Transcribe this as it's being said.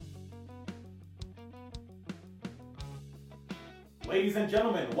Ladies and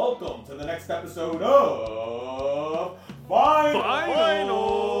gentlemen, welcome to the next episode of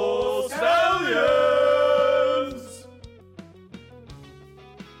Final Stallions!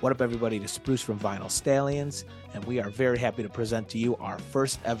 What up, everybody? This is Bruce from Vinyl Stallions, and we are very happy to present to you our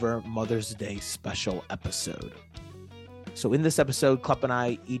first ever Mother's Day special episode. So in this episode, Klep and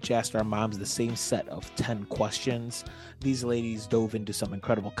I each asked our moms the same set of 10 questions. These ladies dove into some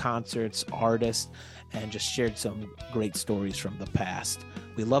incredible concerts, artists, and just shared some great stories from the past.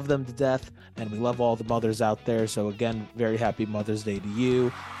 We love them to death, and we love all the mothers out there. So again, very happy Mother's Day to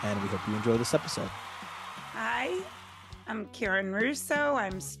you, and we hope you enjoy this episode. Hi, I'm Karen Russo.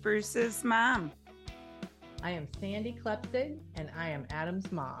 I'm Spruce's mom. I am Sande Klepzig, and I am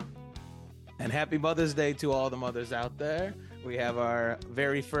Adam's mom. And happy Mother's Day to all the mothers out there. We have our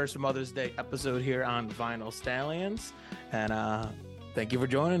very first Mother's Day episode here on Vinyl Stallions. And thank you for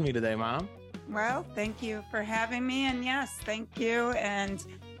joining me today, Mom. Well, thank you for having me. And yes, thank you. And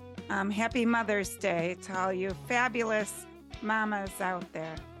happy Mother's Day to all you fabulous mamas out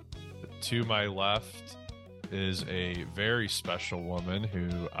there. To my left is a very special woman who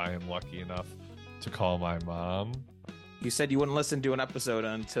I am lucky enough to call my mom. You said you wouldn't listen to an episode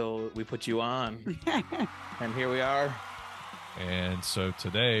until we put you on. And here we are. And so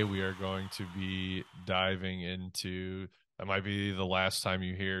today we are going to be diving into, that might be the last time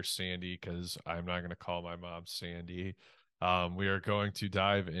you hear Sandy, because I'm not going to call my mom Sandy. We are going to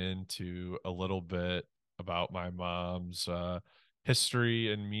dive into a little bit about my mom's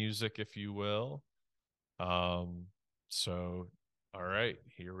history and music, if you will. So, all right,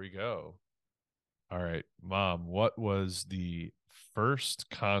 here we go. All right, Mom, what was the first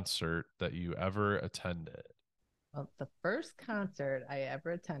concert that you ever attended? Well, the first concert I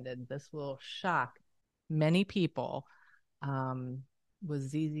ever attended, this will shock many people, was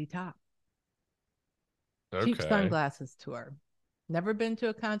ZZ Top. Okay. Cheap Sunglasses Tour. Never been to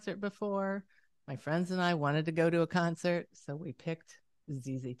a concert before. My friends and I wanted to go to a concert, so we picked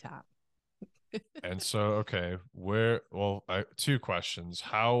ZZ Top. And so, okay, two questions.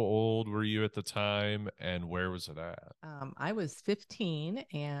 How old were you at the time, and where was it at? I was 15,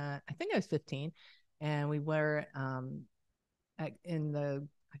 and I think I was 15, and we were in the,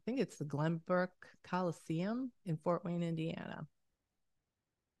 I think it's the Glenbrook Coliseum in Fort Wayne, Indiana.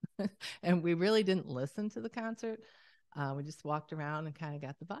 And we really didn't listen to the concert. We just walked around and kind of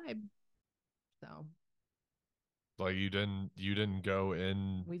got the vibe. So. Like you didn't go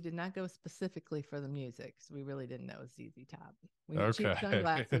in. We did not go specifically for the music, so we really didn't know ZZ Top. We had cheap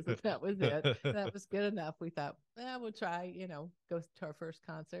sunglasses, and that was it. That was good enough. We thought, we'll try, go to our first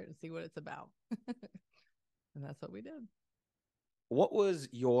concert and see what it's about. And that's what we did. What was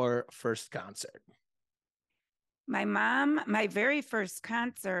your first concert? My very first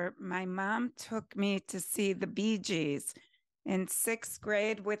concert, my mom took me to see the Bee Gees in 6th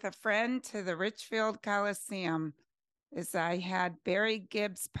grade with a friend to the Richfield Coliseum, as I had Barry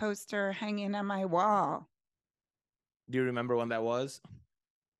Gibb's poster hanging on my wall. Do you remember when that was?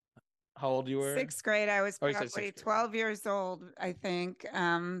 How old you were? 6th grade. I was probably 12 years old, I think.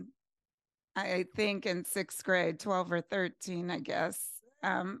 I think in 6th grade, 12 or 13, I guess.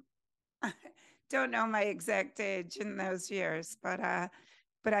 Don't know my exact age in those years, but I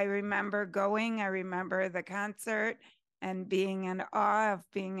remember going. I remember the concert and being in awe of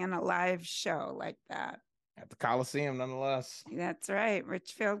being in a live show like that. At the Coliseum, nonetheless. That's right,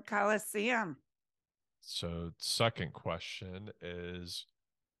 Richfield Coliseum. So, second question is,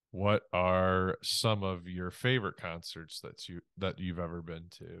 what are some of your favorite concerts that you've ever been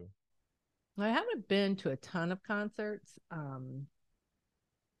to? I haven't been to a ton of concerts,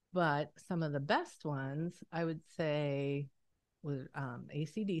 but some of the best ones I would say was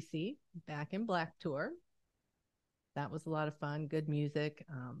AC/DC Back in Black tour. That was a lot of fun. Good music.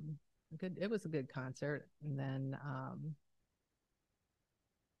 It was a good concert. And then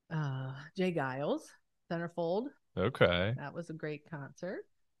Jay Giles, Centerfold. Okay. That was a great concert.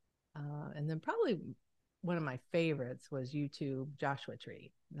 And then probably one of my favorites was U2 Joshua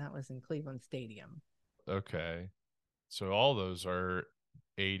Tree. That was in Cleveland Stadium. Okay. So all those are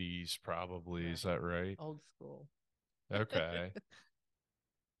 80s probably, is that right? Old school. Okay.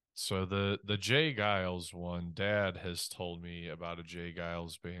 So the Jay Giles one, Dad has told me about a Jay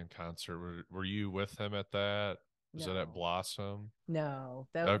Giles band concert. Were you with him at that? Was it at Blossom? No.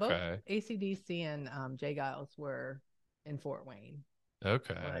 Okay. Both AC/DC and Jay Giles were in Fort Wayne.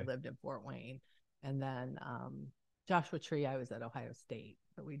 Okay. When I lived in Fort Wayne. And then Joshua Tree, I was at Ohio State,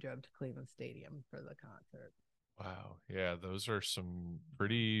 but we drove to Cleveland Stadium for the concert. Wow. Yeah, those are some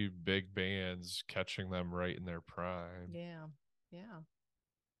pretty big bands, catching them right in their prime. Yeah. Yeah.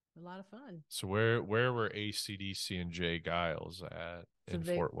 A lot of fun. So where were ACDC and Jay Giles at So in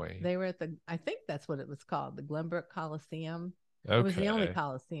Fort Wayne? they were at I think that's what it was called, the Glenbrook Coliseum. Okay. It was the only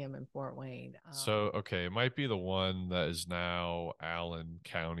Coliseum in Fort Wayne. So, okay, it might be the one that is now Allen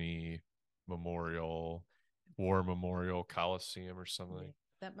County Memorial War Memorial Coliseum or something.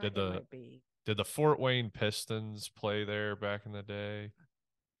 That might be. Did the Fort Wayne Pistons play there back in the day?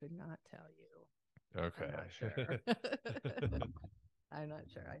 Could not tell you. Okay. I'm not sure. I'm not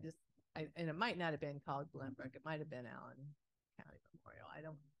sure. And it might not have been called Glenbrook. It might have been Allen County Memorial. I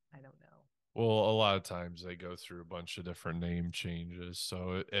don't know. Well, a lot of times they go through a bunch of different name changes.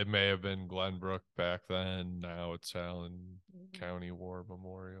 So it may have been Glenbrook back then. Now it's Allen County War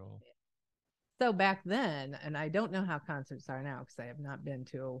Memorial. So back then, and I don't know how concerts are now because I have not been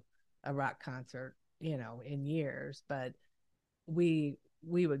to a rock concert, in years, but we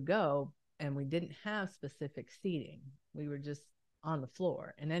would go and we didn't have specific seating. We were just on the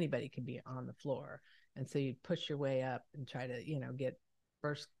floor, and anybody could be on the floor. And so you'd push your way up and try to, get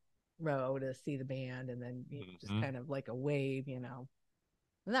first row to see the band, and then just kind of like a wave, and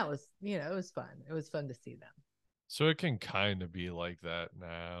that was, it was fun. It was fun to see them. So it can kind of be like that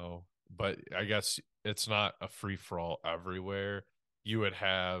now, but I guess it's not a free for all everywhere. You would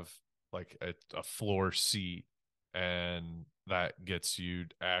have like a floor seat, and that gets you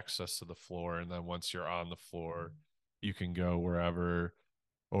access to the floor. And then once you're on the floor, you can go wherever.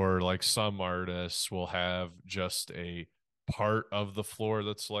 Or like some artists will have just a part of the floor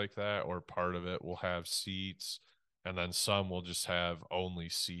that's like that, or part of it will have seats. And then some will just have only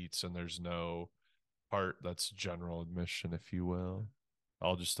seats, and there's no part that's general admission, if you will.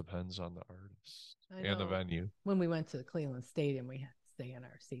 All just depends on the artist and the venue. When we went to the Cleveland Stadium, we had to stay in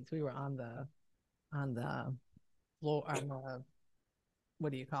our seats. We were on the floor, on the,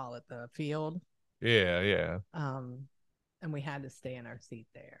 what do you call it, the field. Yeah. And we had to stay in our seat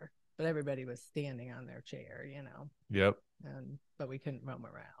there, but everybody was standing on their chair, Yep. But we couldn't roam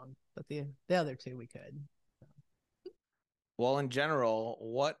around. But the other two we could. Well, in general,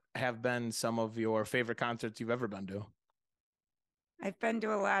 what have been some of your favorite concerts you've ever been to? I've been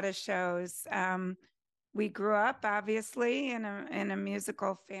to a lot of shows. We grew up obviously in a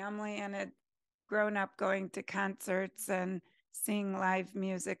musical family, and had grown up going to concerts and seeing live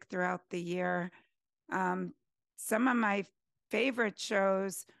music throughout the year. Some of my favorite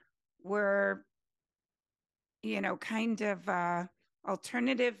shows were, kind of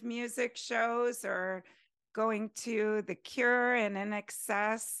alternative music shows, or going to The Cure and In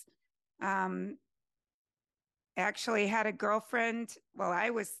Excess. Actually had a girlfriend while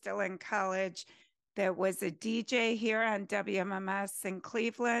I was still in college that was a DJ here on WMMS in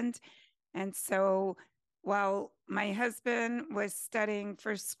Cleveland. And so while my husband was studying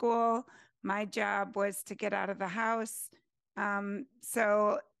for school, my job was to get out of the house.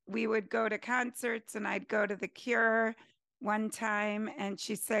 So we would go to concerts, and I'd go to The Cure one time, and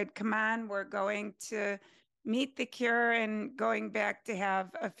she said, "Come on, we're going to meet The Cure and going back to have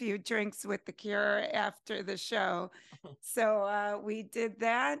a few drinks with The Cure after the show." So we did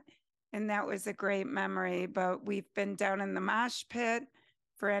that, and that was a great memory. But we've been down in the mosh pit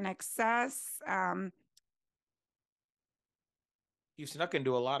for NXS. You snuck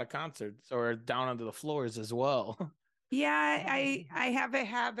into a lot of concerts, or down onto the floors as well. Yeah, I have a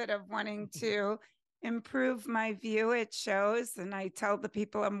habit of wanting to improve my view at shows, and I tell the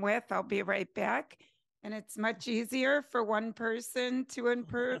people I'm with, I'll be right back. And it's much easier for one person to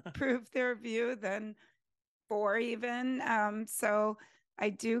improve their view than four even. So I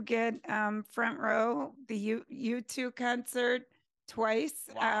do get front row, the U2 concert twice,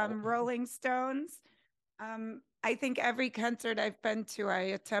 Wow. Rolling Stones. I think every concert I've been to, I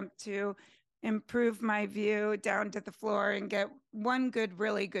attempt to improve my view down to the floor and get one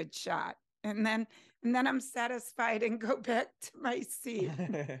really good shot. And then I'm satisfied and go back to my seat.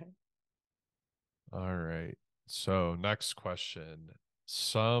 All right. So next question.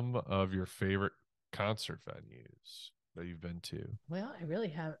 Some of your favorite concert venues that you've been to? Well, I really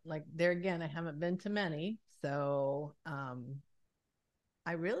have, like, there again, I haven't been to many. So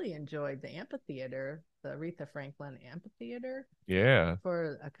I really enjoyed the amphitheater, the Aretha Franklin Amphitheater. Yeah.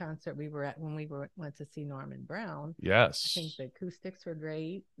 For a concert we were at when we went to see Norman Brown. Yes. I think the acoustics were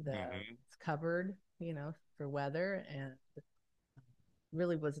great. It's covered, for weather, and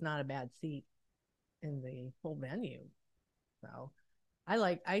really was not a bad seat in the whole venue. So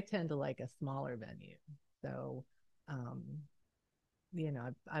I tend to like a smaller venue. So,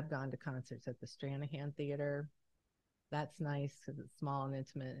 I've gone to concerts at the Stranahan Theater. That's nice because it's small and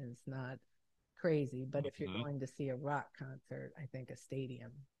intimate, and it's not crazy. But if you're going to see a rock concert, I think a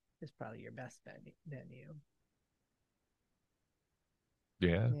stadium is probably your best venue.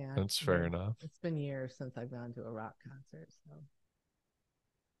 Yeah, Yeah, that's fair enough. It's been years since I've gone to a rock concert, so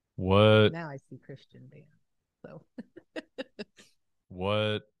What now I see Christian bands. So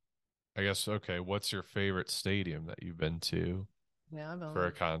what I guess okay, what's your favorite stadium that you've been to yeah, for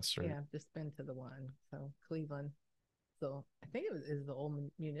a concert? I've just been to the one. So Cleveland. So I think is the old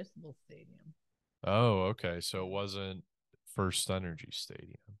municipal stadium. Oh, okay. So it wasn't First Energy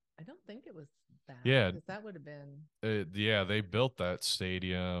Stadium. I don't think it was that. Yeah. Because that would have been. Yeah, they built that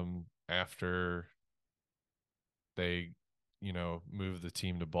stadium after they, moved the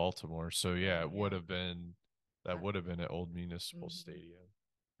team to Baltimore. So yeah, it would have been would have been an old municipal stadium.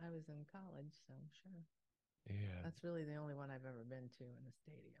 I was in college, so sure. Yeah. That's really the only one I've ever been to in a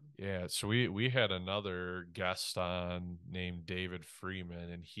stadium. Yeah, so we had another guest on named David Freeman,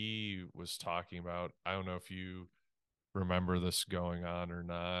 and he was talking about, I don't know if you remember this going on or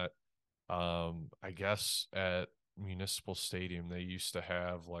not. I guess at Municipal Stadium they used to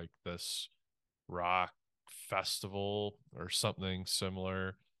have like this rock festival or something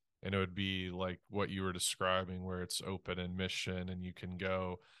similar, and it would be like what you were describing where it's open admission and you can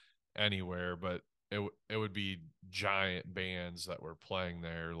go anywhere, but it would be giant bands that were playing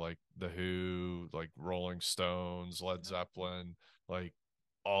there, like the Who, like Rolling Stones, Led Zeppelin, like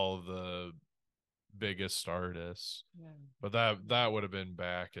all of the biggest artists. Yeah. But that would have been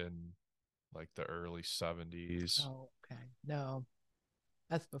back in like the early 70s. Oh, okay. No,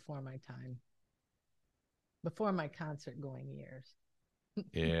 that's before my time. Before my concert going years.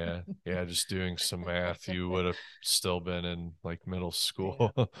 Yeah, yeah. Just doing some math, you would have still been in like middle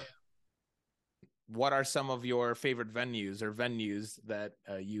school. Yeah. What are some of your favorite venues that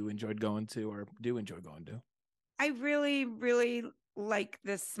you enjoyed going to or do enjoy going to? I really, really like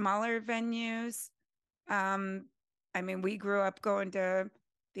the smaller venues. I mean, we grew up going to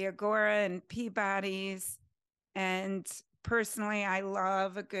the Agora and Peabody's, and personally, I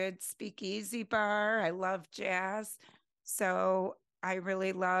love a good speakeasy bar. I love jazz. So I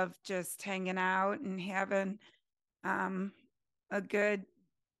really love just hanging out and having a good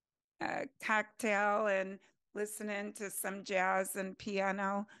cocktail and listening to some jazz and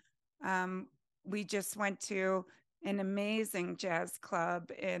piano. Um, we just went to an amazing jazz club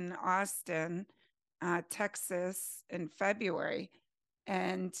in Austin, Texas in February.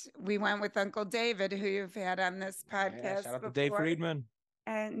 And we went with Uncle David, who you've had on this podcast. Shout out before. to Dave Friedman.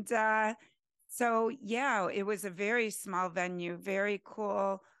 And so, yeah, it was a very small venue, very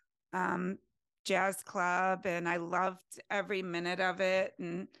cool jazz club. And I loved every minute of it.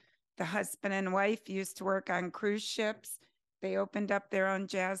 And the husband and wife used to work on cruise ships. They opened up their own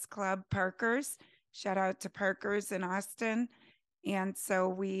jazz club, Parker's. Shout out to Parker's in Austin. And so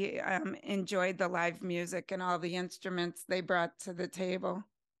we enjoyed the live music and all the instruments they brought to the table.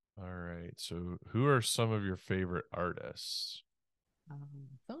 All right. So who are some of your favorite artists?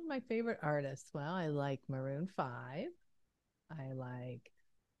 Some of my favorite artists. Well, I like Maroon 5. I like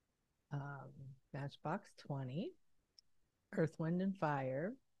Matchbox 20, Earth, Wind, and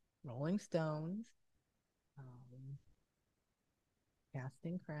Fire, Rolling Stones,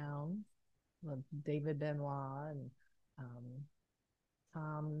 Casting Crowns, David Benoit, and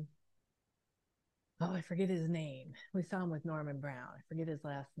Tom. Oh, I forget his name. We saw him with Norman Brown. I forget his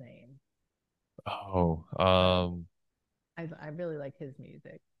last name. Oh, I really like his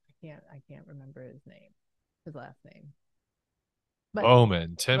music. I can't remember his last name. But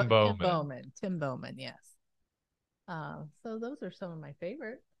Bowman, Tim Bowman. Tim Bowman, yes. So those are some of my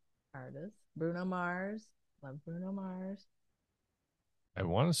favorite artists. Bruno Mars, love Bruno Mars. I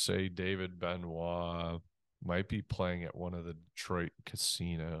want to say David Benoit might be playing at one of the Detroit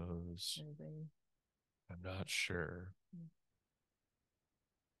casinos. Maybe. I'm not sure.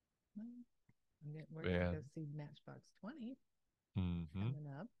 We're going to go see Matchbox 20 coming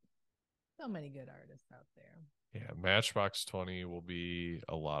up. So many good artists out there. Yeah, Matchbox 20 will be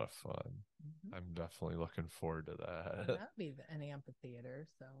a lot of fun. I'm definitely looking forward to that. That'll be an amphitheater,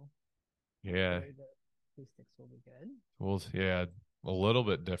 so yeah, the acoustics will be good. Well, yeah, a little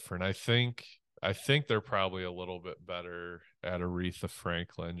bit different. I think they're probably a little bit better at Aretha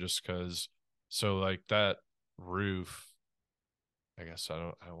Franklin, just because. So like that roof, I guess I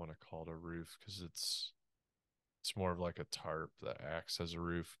don't want to call it a roof because it's more of like a tarp that acts as a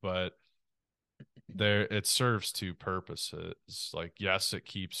roof, but it serves two purposes. Like, yes, it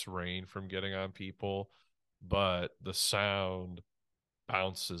keeps rain from getting on people, but the sound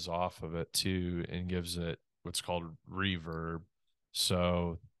bounces off of it too and gives it what's called reverb.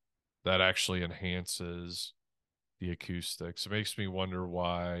 So that actually enhances the acoustics. It makes me wonder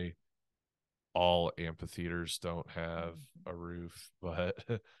why all amphitheaters don't have a roof, but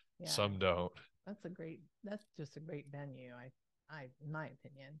some don't. That's just a great venue. in my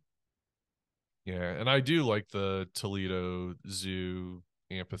opinion. Yeah, and I do like the Toledo Zoo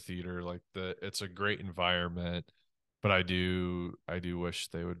amphitheater. Like it's a great environment, but I do wish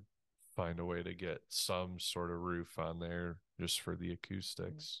they would find a way to get some sort of roof on there just for the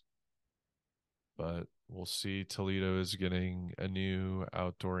acoustics. But we'll see. Toledo is getting a new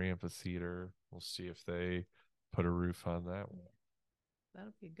outdoor amphitheater. We'll see if they put a roof on that one.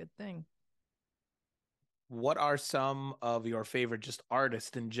 That'll be a good thing. What are some of your favorite just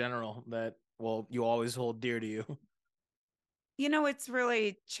artists in general that you always hold dear to you? It's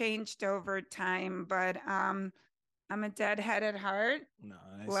really changed over time, but I'm a Deadhead at heart.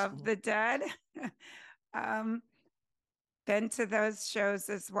 Nice. Love the Dead. um, been to those shows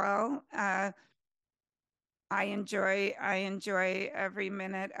as well. I enjoy every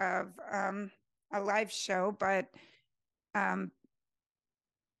minute of a live show, but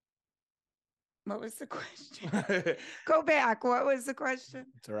what was the question? Go back. What was the question?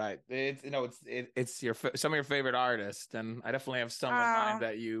 It's all right. It's some of your favorite artists, and I definitely have some in mind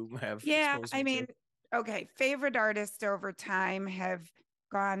that you have. Yeah, exposed me to. Okay. Favorite artists over time have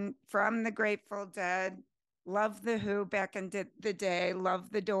gone from the Grateful Dead. Love the Who back in the day. Love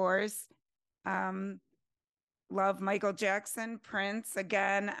the Doors. Love Michael Jackson, Prince.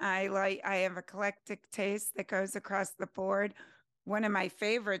 Again, I have eclectic taste that goes across the board. One of my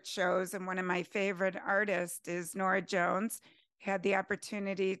favorite shows and one of my favorite artists is Norah Jones. Had the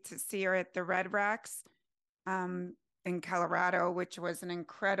opportunity to see her at the Red Rocks in Colorado, which was an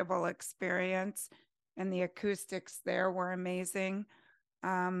incredible experience. And the acoustics there were amazing.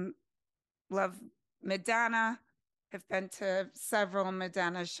 Love Madonna. Have been to several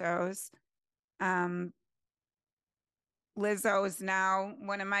Madonna shows. Lizzo is now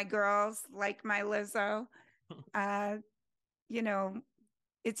one of my girls, like my Lizzo.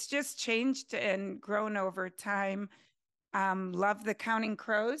 It's just changed and grown over time. Love the Counting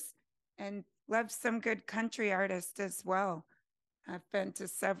Crows and love some good country artists as well. I've been to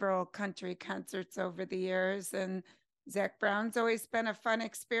several country concerts over the years, and Zach Brown's always been a fun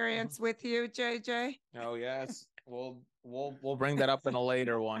experience with you, JJ. Oh yes, we'll bring that up in a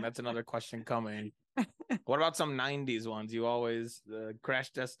later one. That's another question coming. What about some '90s ones? You always the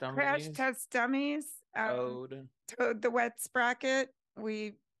Crash Test Dummies. Crash Test Dummies. Toad the Wet Sprocket.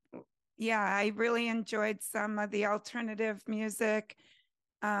 I really enjoyed some of the alternative music.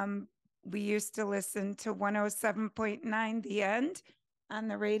 We used to listen to 107.9 The End on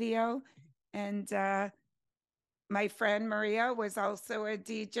the radio. And my friend Maria was also a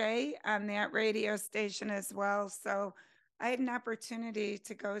DJ on that radio station as well. So I had an opportunity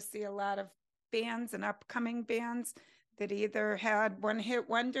to go see a lot of bands and upcoming bands that either had one-hit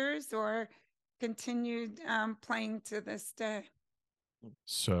wonders or continued playing to this day.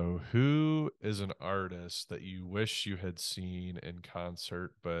 So, who is an artist that you wish you had seen in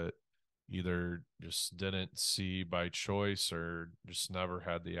concert, but either just didn't see by choice or just never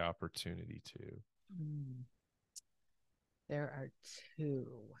had the opportunity to? There are two.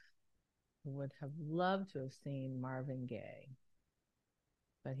 Would have loved to have seen Marvin Gaye,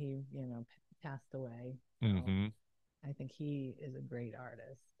 but he, passed away. So I think he is a great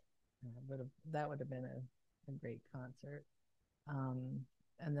artist. That would have been a great concert.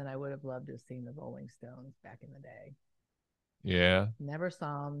 And then I would have loved to have seen the Rolling Stones back in the day. Yeah. Never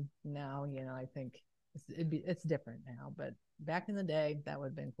saw them. Now, I think it's different now, but back in the day, that would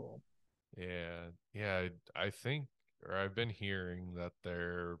have been cool. Yeah. I think, or I've been hearing that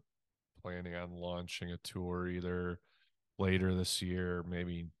they're planning on launching a tour either later this year,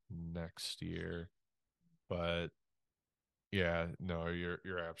 maybe next year. But yeah, no,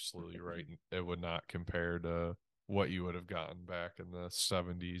 you're absolutely right. It would not compare to what you would have gotten back in the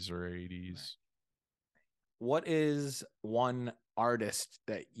 70s or 80s. What is one artist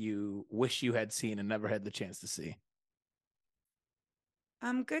that you wish you had seen and never had the chance to see?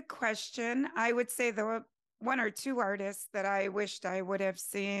 Good question. I would say the one or two artists that I wished I would have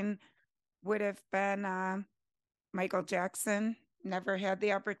seen would have been Michael Jackson. Never had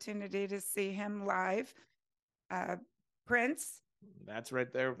the opportunity to see him live. Prince. That's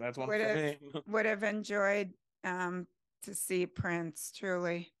right there. That's one for me. Would have enjoyed to see Prince,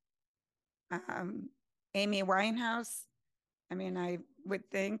 truly. Amy Winehouse. I mean, I would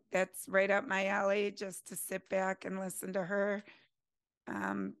think that's right up my alley just to sit back and listen to her.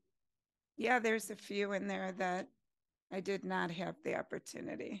 There's a few in there that I did not have the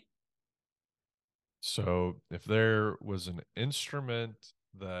opportunity. So if there was an instrument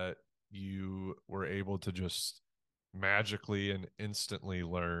that you were able to just magically and instantly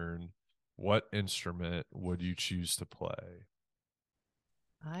learn, what instrument would you choose to play?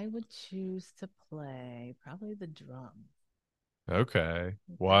 I would choose to play probably the drum. Okay.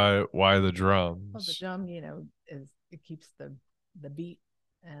 Why the drums? Well, the drum, is it keeps the beat,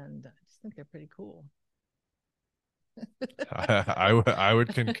 and I just think they're pretty cool. I would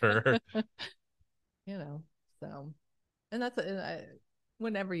concur. you know, so and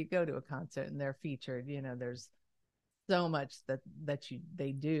whenever you go to a concert and they're featured, there's so much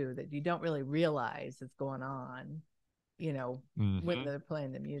they do that you don't really realize is going on, when they're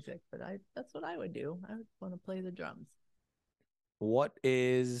playing the music. But that's what I would do. I would want to play the drums. What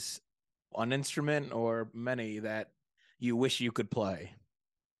is an instrument or many that you wish you could play?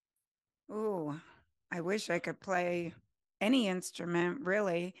 Ooh, I wish I could play any instrument,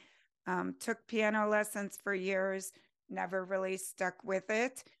 really. Took piano lessons for years, never really stuck with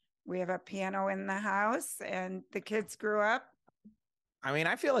it. We have a piano in the house, and the kids grew up. I mean,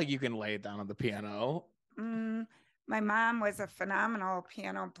 I feel like you can lay it down on the piano. My mom was a phenomenal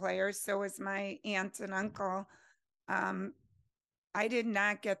piano player, so was my aunt and uncle. I did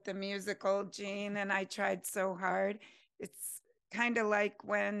not get the musical gene, and I tried so hard. It's kind of like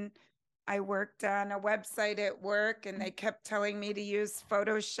when I worked on a website at work and they kept telling me to use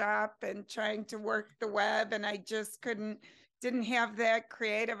Photoshop and trying to work the web, and I just didn't have that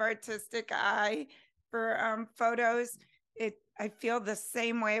creative artistic eye for photos. I feel the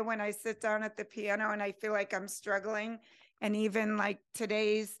same way when I sit down at the piano and I feel like I'm struggling. And even like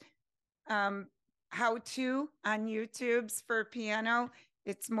today's how to on YouTube's for piano,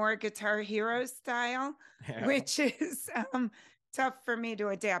 it's more Guitar Hero style, which is tough for me to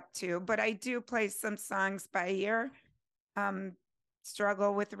adapt to. But I do play some songs by ear.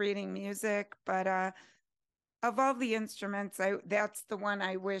 Struggle with reading music, but of all the instruments, that's the one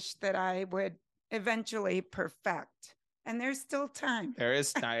I wish that I would eventually perfect. And there's still time. There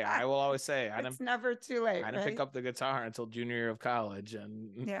is. I will always say it's never too late. I didn't pick up the guitar until junior year of college, and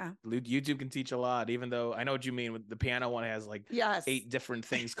yeah, YouTube can teach a lot. Even though I know what you mean, with the piano one has like 8 different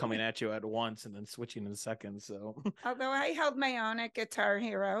things coming at you at once, and then switching in a second. So, although I held my own at Guitar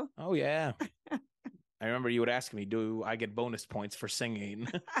Hero. Oh yeah. I remember you would ask me, do I get bonus points for singing?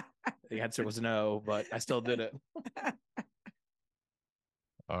 The answer was no, but I still did it.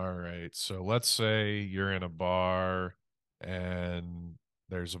 All right. So let's say you're in a bar and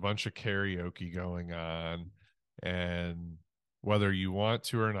there's a bunch of karaoke going on, and whether you want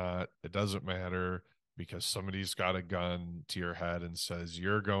to or not, it doesn't matter, because somebody's got a gun to your head and says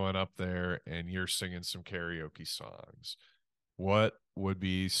you're going up there and you're singing some karaoke songs. What would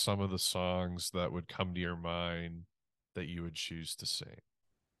be some of the songs that would come to your mind that you would choose to sing?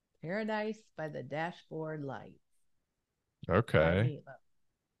 Paradise by the Dashboard Lights. Okay.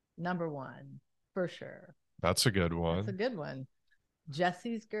 Number one, for sure. That's a good one. That's a good one.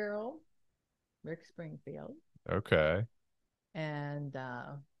 Jesse's Girl, Rick Springfield. Okay. And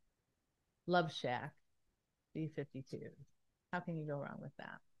Love Shack, B-52. How can you go wrong with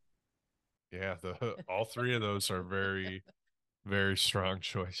that? Yeah, all three of those are very, very strong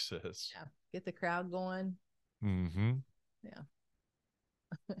choices. Yeah, get the crowd going. Mm-hmm. Yeah.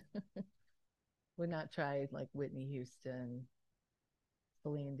 Would not try like Whitney Houston,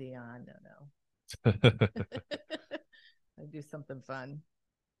 Celine Dion. No. I'd do something fun.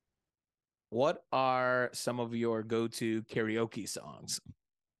 What are some of your go-to karaoke songs?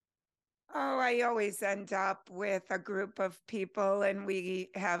 Oh, I always end up with a group of people, and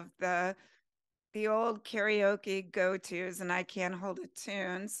we have the old karaoke go-tos, and I can't hold a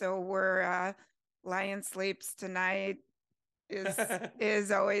tune. So we're Lion Sleeps Tonight is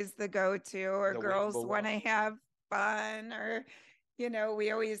always the go-to, or Girls Want to Have Fun, or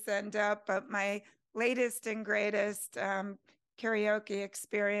we always end up. But my latest and greatest karaoke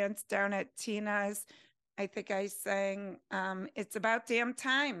experience down at Tina's, I think I sang It's About Damn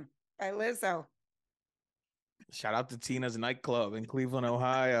Time by Lizzo. Shout out to Tina's nightclub in Cleveland,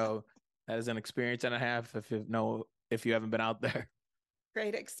 Ohio. That is an experience and a half if you haven't been out there.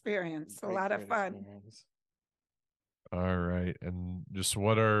 Great experience. A lot of fun. Experience. All right. And just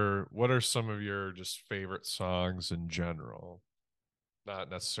what are some of your just favorite songs in general?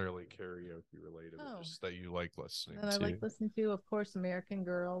 Not necessarily karaoke related, but just that you like listening to. I like listening to, of course, American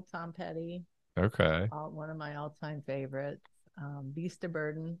Girl, Tom Petty. Okay. One of my all-time favorites. Beast of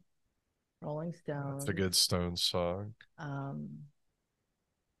Burden, Rolling Stones. That's a good Stones song.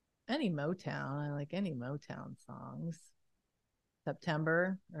 Any Motown. I like any Motown songs.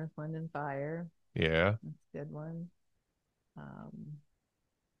 September, Earth, Wind, and Fire. Yeah. That's a good one.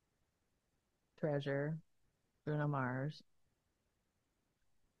 Treasure, Bruno Mars.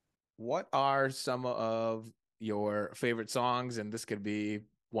 What are some of your favorite songs? And this could be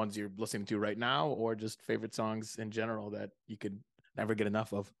ones you're listening to right now, or just favorite songs in general that you could never get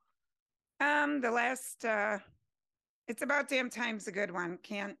enough of. The last It's About Damn Time's a good one.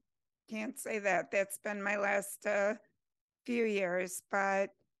 Can't say that. That's been my last few years, but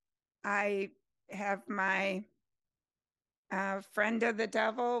I have my Friend of the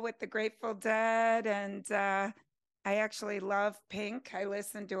Devil with the Grateful Dead, and I actually love Pink. I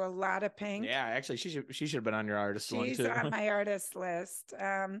listen to a lot of Pink. Yeah, actually, she should have been on your artist one too. She's on my artist list.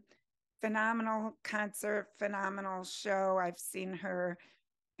 Phenomenal concert, phenomenal show. I've seen her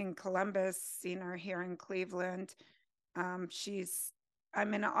in Columbus, seen her here in Cleveland. I'm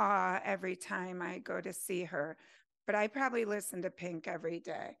in awe every time I go to see her, but I probably listen to Pink every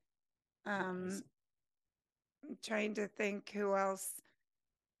day. Nice. I'm trying to think who else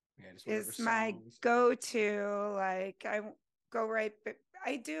Yeah, just whatever is my songs. go-to. Like go right, but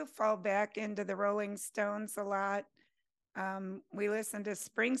I do fall back into the Rolling Stones a lot. We listen to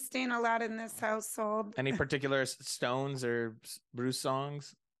Springsteen a lot in this household. Any particular Stones or Bruce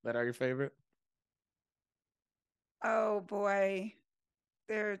songs that are your favorite? Oh boy,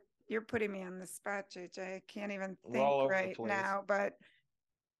 you're putting me on the spot, JJ. I can't even We're think all over the right place. now, but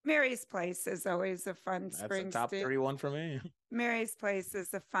Mary's Place is always a fun That's a Springsteen. top 31 for me. Mary's Place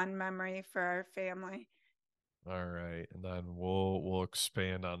is a fun memory for our family. All right, and then we'll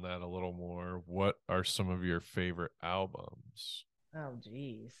expand on that a little more. What are some of your favorite albums? Oh,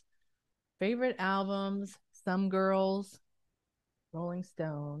 geez. Favorite albums: Some Girls, Rolling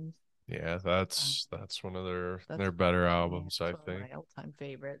Stones. Yeah, that's one of their That's better albums, yeah, I that's one of think. my all-time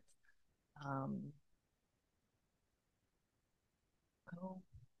favorites. Um, oh,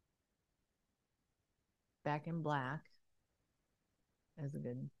 Back in Black is a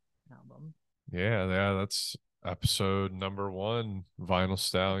good album. Yeah, that's episode number 1, Vinyl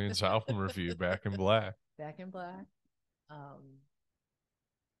Stallions album review, Back in Black. Back in Black. I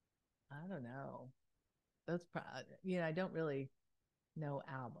don't know. Those, I don't really know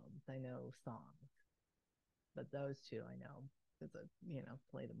albums. I know songs, but those two I know because I,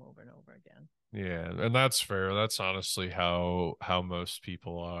 played them over and over again. Yeah, and that's fair. That's honestly how most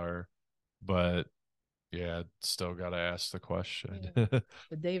people are. But yeah, still got to ask the question. Yeah.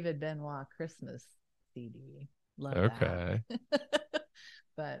 The David Benoit Christmas CD. Love Okay. that.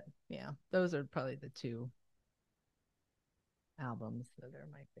 But yeah, those are probably the two albums that are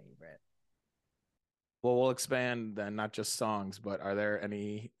my favorite. Well, we'll expand then, not just songs, but are there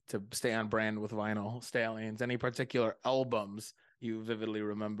any, to stay on brand with Vinyl Stallions, any particular albums you vividly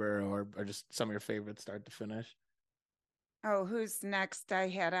remember or just some of your favorites start to finish? Oh, who's next? I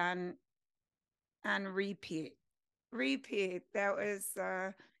had on repeat. Repeat. That was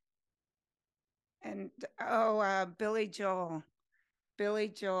Billy Joel. Billy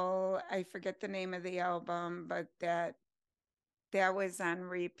Joel. I forget the name of the album, but that was on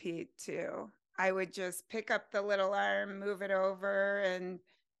repeat too. I would just pick up the little arm, move it over, and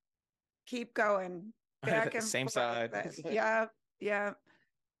keep going back and Same forth. side. Yeah, yeah.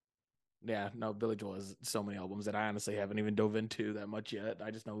 Yeah, no, Billy Joel has so many albums that I honestly haven't even dove into that much yet.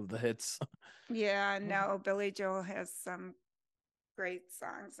 I just know the hits. Yeah, no, Billy Joel has some great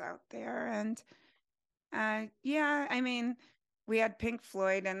songs out there. And yeah, I mean, we had Pink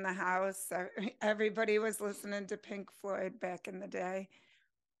Floyd in the house. Everybody was listening to Pink Floyd back in the day.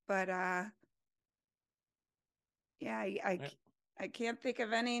 But yeah, I can't think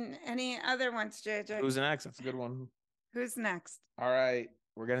of any other ones, JJ. Who's next? That's a good one. Who's next? All right,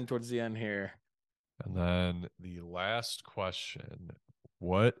 we're getting towards the end here. And then the last question: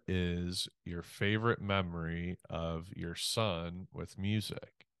 what is your favorite memory of your son with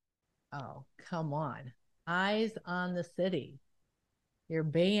music? Oh, come on. Eyes on the City, your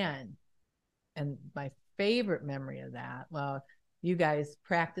band. And my favorite memory of that, well, you guys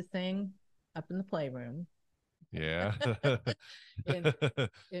practicing up in the playroom. Yeah. in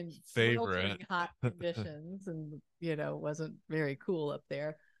favorite sweltering hot conditions, and wasn't very cool up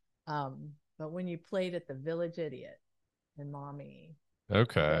there. But when you played at the Village Idiot and Mommy,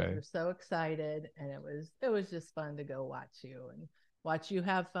 Okay. we were so excited, and it was just fun to go watch you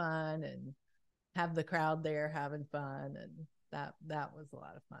have fun and have the crowd there having fun, and that was a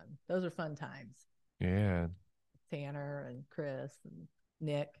lot of fun. Those are fun times. Yeah. Tanner and Chris and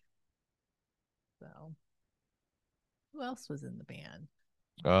Nick. So who else was in the band?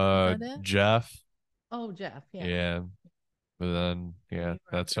 Jeff. Oh, Jeff. Yeah. Yeah. But then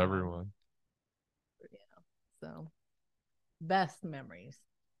that's everyone. Yeah. So best memories.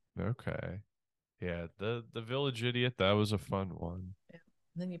 Okay. Yeah, the Village Idiot, that was a fun one. Yeah.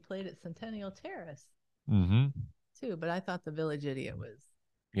 And then you played at Centennial Terrace Mm-hmm. too, but I thought the Village Idiot was.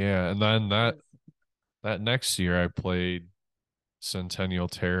 Yeah, and then that next year I played Centennial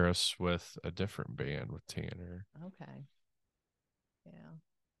Terrace with a different band with Tanner. Okay. Yeah.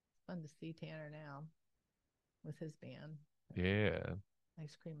 It's fun to see Tanner now. with his band. Yeah.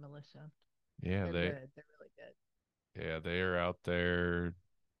 Ice Cream Militia. Yeah, They're good. They're really good. yeah, they are out there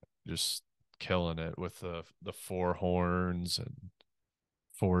just killing it with the four horns and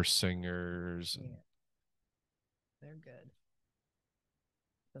four singers. Yeah, they're good.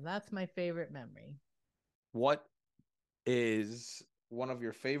 So that's my favorite memory. What is one of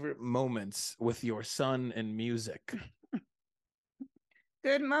your favorite moments with your son in music?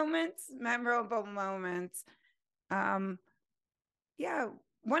 Good moments, memorable moments. Yeah,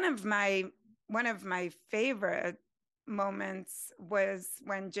 one of my favorite moments was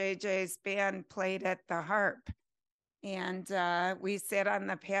when JJ's band played at the Harp, and we sat on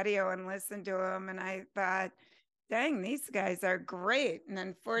the patio and listened to him, and I thought, dang, these guys are great. And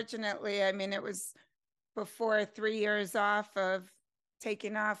unfortunately, I mean, it was before 3 years off of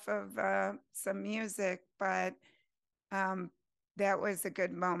taking off of some music, but um, that was a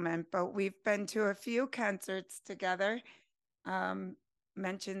good moment. But we've been to a few concerts together. Um,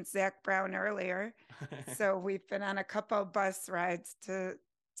 mentioned Zach Brown earlier. So we've been on a couple bus rides to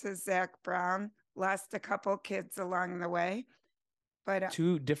Zach Brown, lost a couple kids along the way. But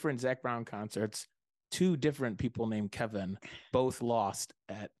Two different Zach Brown concerts, two different people named Kevin, both lost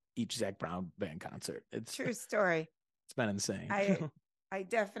at each Zach Brown band concert. It's true story. It's been insane. I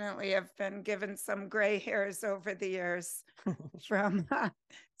definitely have been given some gray hairs over the years from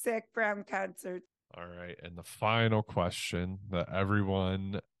Zach Brown concerts. All right. And the final question that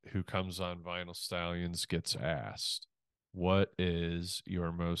everyone who comes on Vinyl Stallions gets asked: what is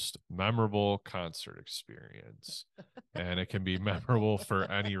your most memorable concert experience? And it can be memorable for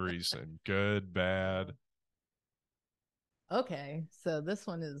any reason, good, bad. Okay, so this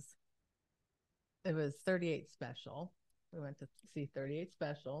one it was 38 Special. We went to see 38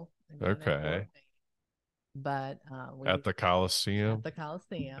 Special. Okay. But At the Coliseum? At the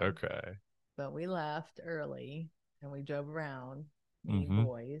Coliseum. Okay. But we left early and we drove around meeting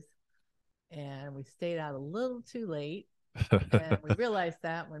boys, and we stayed out a little too late. And we realized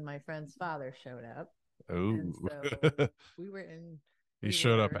that when my friend's father showed up. Oh, so we were in. He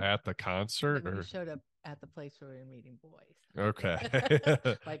showed up at the concert, or he showed up at the place where we were meeting boys. Okay.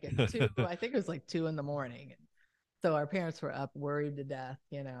 Like at 2, I think it was like 2 a.m. So our parents were up worried to death,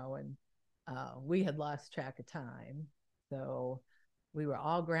 and we had lost track of time. So we were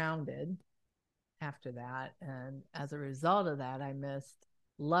all grounded after that. And as a result of that, I missed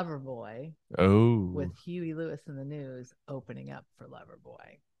Loverboy. With Huey Lewis and the News opening up for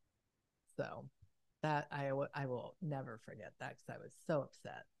Loverboy. So that I will never forget that, because I was so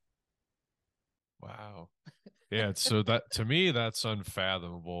upset. Wow. Yeah, so that, to me, that's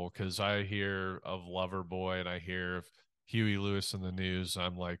unfathomable, because I hear of Loverboy and I hear of Huey Lewis in the News.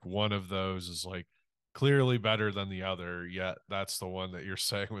 I'm like, one of those is like clearly better than the other, yet that's the one that you're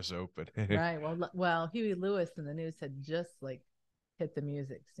saying was opening. Right. Well, Huey Lewis in the News had just like hit the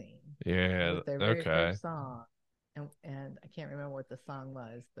music scene. Yeah. With their very first song. And I can't remember what the song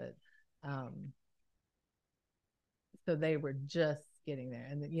was, but so they were just getting there.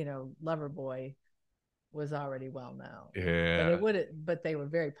 And Loverboy was already well known. Yeah. But they were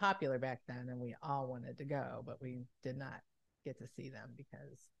very popular back then, and we all wanted to go, but we did not get to see them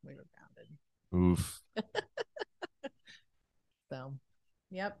because we were grounded. Oof. So,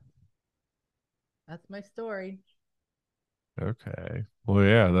 yep. That's my story. Okay. Well,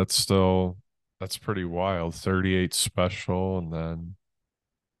 yeah, that's pretty wild. 38 Special, and then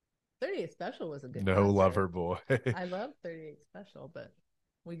 38 Special was a good no concert. Loverboy. I love 38 Special, but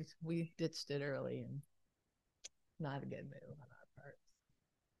we ditched it early, and not a good move on our part.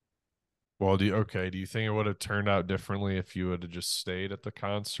 Well, do you think it would have turned out differently if you would have just stayed at the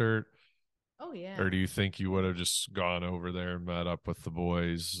concert? Oh yeah. Or do you think you would have just gone over there and met up with the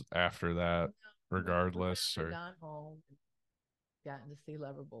boys after that, regardless? Or gone home and gotten to see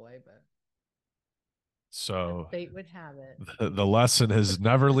Loverboy, but so fate would have it. The lesson is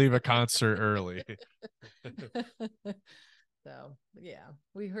never leave a concert early. So yeah,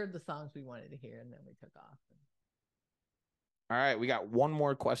 we heard the songs we wanted to hear, and then we took off. All right, we got one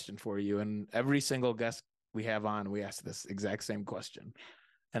more question for you, and every single guest we have on, we ask this exact same question,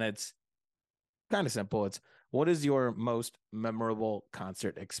 and it's kind of simple. It's, what is your most memorable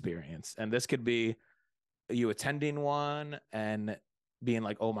concert experience? And this could be you attending one and being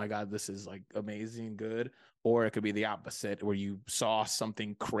like, oh my God, this is like amazing, good. Or it could be the opposite, where you saw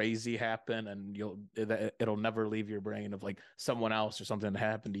something crazy happen and it'll never leave your brain, of like someone else or something that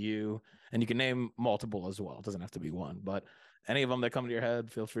happened to you. And you can name multiple as well. It doesn't have to be one, but any of them that come to your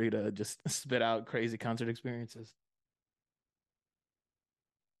head, feel free to just spit out crazy concert experiences.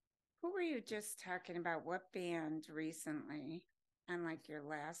 Who were you just talking about? What band recently on like your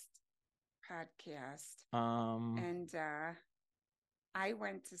last podcast. Um, And I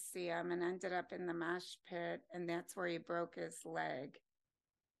went to see him and ended up in the mosh pit, and that's where he broke his leg.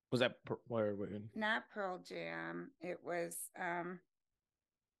 was that where? Not Pearl Jam. It was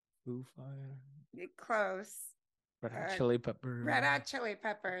Foo Fire, close. Red Hot Chili Peppers. Red Hot Chili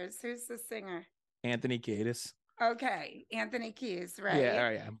Peppers. Who's the singer? Anthony Kiedis. Okay, Anthony Keys, right? Yeah,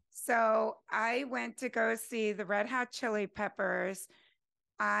 yeah. So I went to go see the Red Hot Chili Peppers.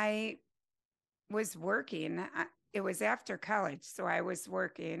 I was working. It was after college, so I was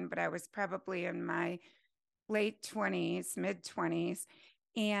working, but I was probably in my late 20s, mid 20s.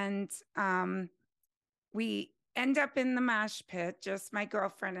 And we end up in the mosh pit, just my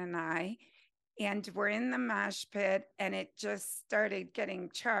girlfriend and I. And we're in the mosh pit, and it just started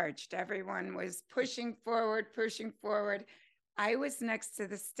getting charged. Everyone was pushing forward, pushing forward. I was next to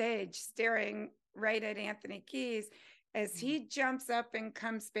the stage, staring right at Anthony Keys as he jumps up and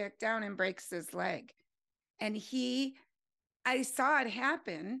comes back down and breaks his leg. And I saw it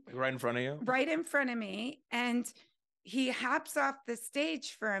happen. Right in front of you? Right in front of me. And he hops off the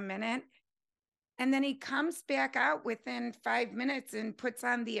stage for a minute. And then he comes back out within 5 minutes and puts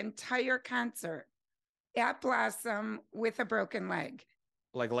on the entire concert at Blossom with a broken leg.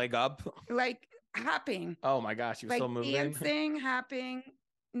 Like leg up? Like hopping. Oh my gosh, you were like still moving? Dancing, hopping.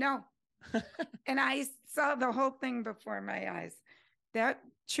 No. And I saw the whole thing before my eyes. That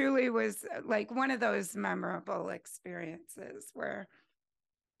truly was like one of those memorable experiences where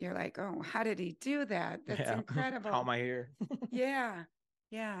you're like, oh, how did he do that? That's incredible. How am I here? Yeah.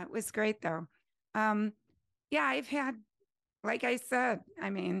 Yeah. It was great though. Yeah, I've had, like I said, I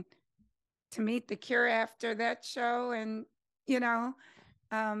mean, to meet The Cure after that show and,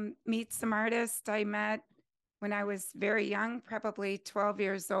 meet some artists I met when I was very young, probably 12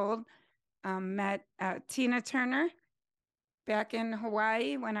 years old. Met Tina Turner back in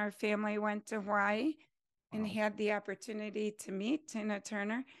Hawaii when our family went to Hawaii and had the opportunity to meet Tina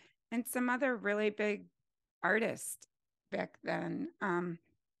Turner and some other really big artists back then.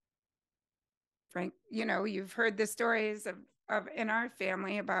 Frank, you've heard the stories of in our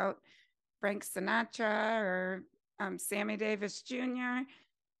family about Frank Sinatra or Sammy Davis Jr.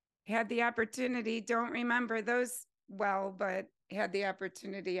 Had the opportunity, don't remember those well, but had the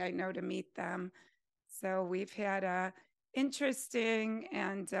opportunity, I know, to meet them. So we've had a interesting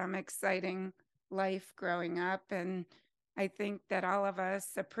and exciting life growing up. And I think that all of us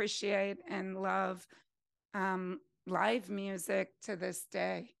appreciate and love live music to this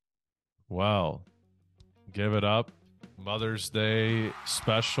day. Well, give it up. Mother's Day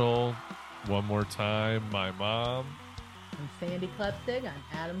special. One more time, my mom. I'm Sande Klepzig. I'm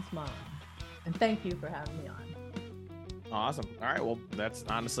Adam's mom. And thank you for having me on. Awesome. All right. Well, that's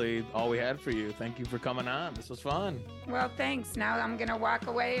honestly all we had for you. Thank you for coming on. This was fun. Well, thanks. Now I'm going to walk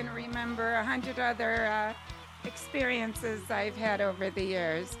away and remember 100 other experiences I've had over the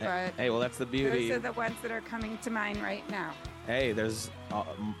years. But hey, well, that's the beauty. Those are the ones that are coming to mind right now. Hey, there's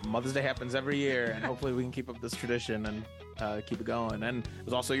Mother's Day happens every year, and hopefully we can keep up this tradition and keep it going. And it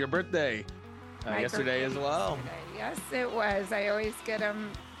was also your birthday yesterday as well. Yesterday. Yes, it was. I always get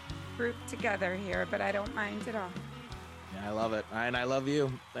them grouped together here, but I don't mind at all. Yeah, I love it. And I love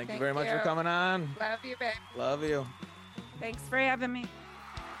you. Thank you very much for coming on. Love you, babe. Love you. Thanks for having me.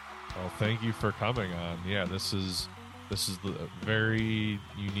 Well, thank you for coming on. Yeah, this is the very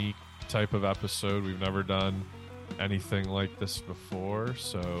unique type of episode. We've never done anything like this before,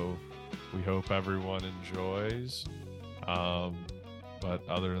 so we hope everyone enjoys. But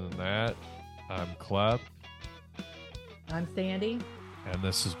other than that, I'm Klep. I'm Sande. And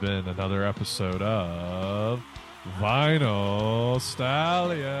this has been another episode of Vinyl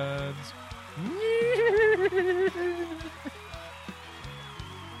Stallions.